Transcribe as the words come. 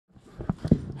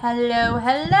Hello,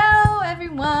 hello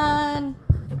everyone.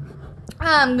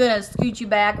 I'm gonna scoot you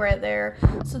back right there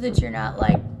so that you're not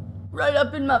like right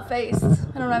up in my face.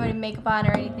 I don't have any makeup on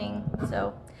or anything.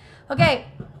 So, okay.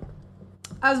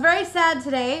 I was very sad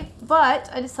today,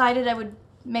 but I decided I would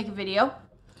make a video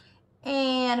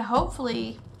and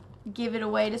hopefully give it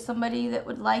away to somebody that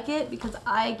would like it because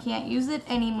I can't use it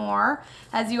anymore.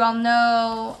 As you all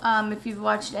know, if you've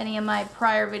watched any of my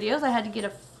prior videos, I had to get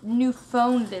a new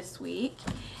phone this week.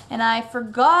 And I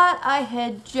forgot I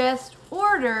had just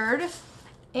ordered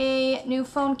a new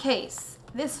phone case.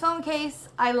 This phone case,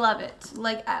 I love it.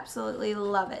 Like, absolutely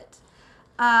love it.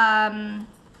 I'm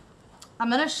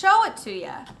going to show it to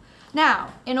you.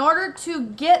 Now, in order to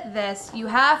get this, you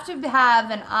have to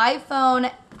have an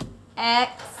iPhone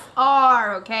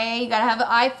XR, okay? You got to have an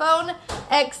iPhone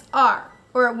XR,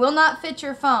 or it will not fit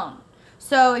your phone.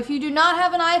 So, if you do not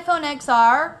have an iPhone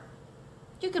XR,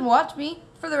 you can watch me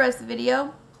for the rest of the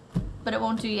video, but it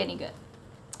won't do you any good.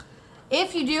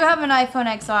 If you do have an iPhone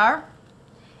XR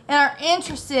and are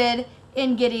interested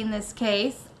in getting this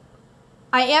case,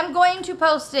 I am going to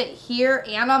post it here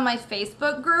and on my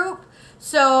Facebook group.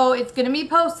 So it's going to be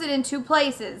posted in two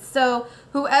places. So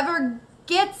whoever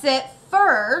gets it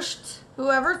first,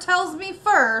 whoever tells me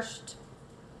first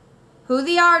who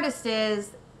the artist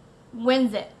is,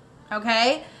 wins it.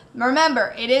 Okay?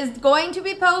 Remember, it is going to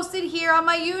be posted here on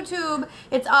my YouTube.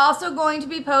 It's also going to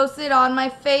be posted on my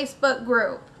Facebook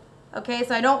group. Okay,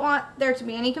 so I don't want there to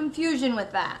be any confusion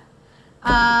with that.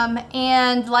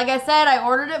 And like I said, I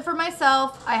ordered it for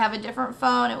myself. I have a different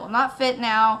phone. It will not fit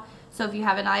now. So if you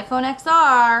have an iPhone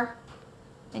XR,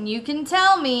 and you can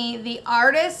tell me the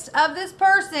artist of this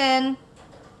person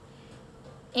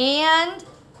and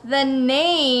the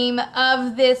name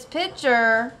of this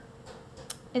picture,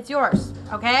 it's yours,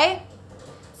 okay?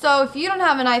 So if you don't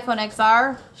have an iPhone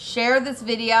XR, share this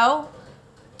video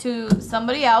to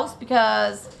somebody else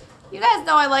because you guys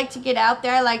know I like to get out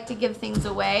there. I like to give things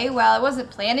away. Well, I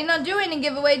wasn't planning on doing a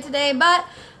giveaway today, but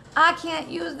I can't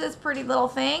use this pretty little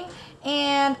thing,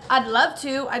 and I'd love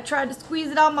to. I tried to squeeze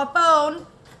it on my phone.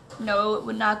 No, it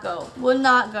would not go. Would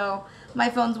not go. My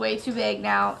phone's way too big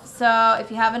now. So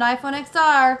if you have an iPhone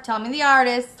XR, tell me the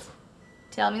artist.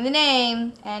 Tell me the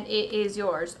name, and it is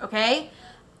yours, okay?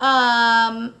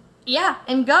 Yeah,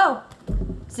 and go.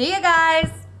 See you guys.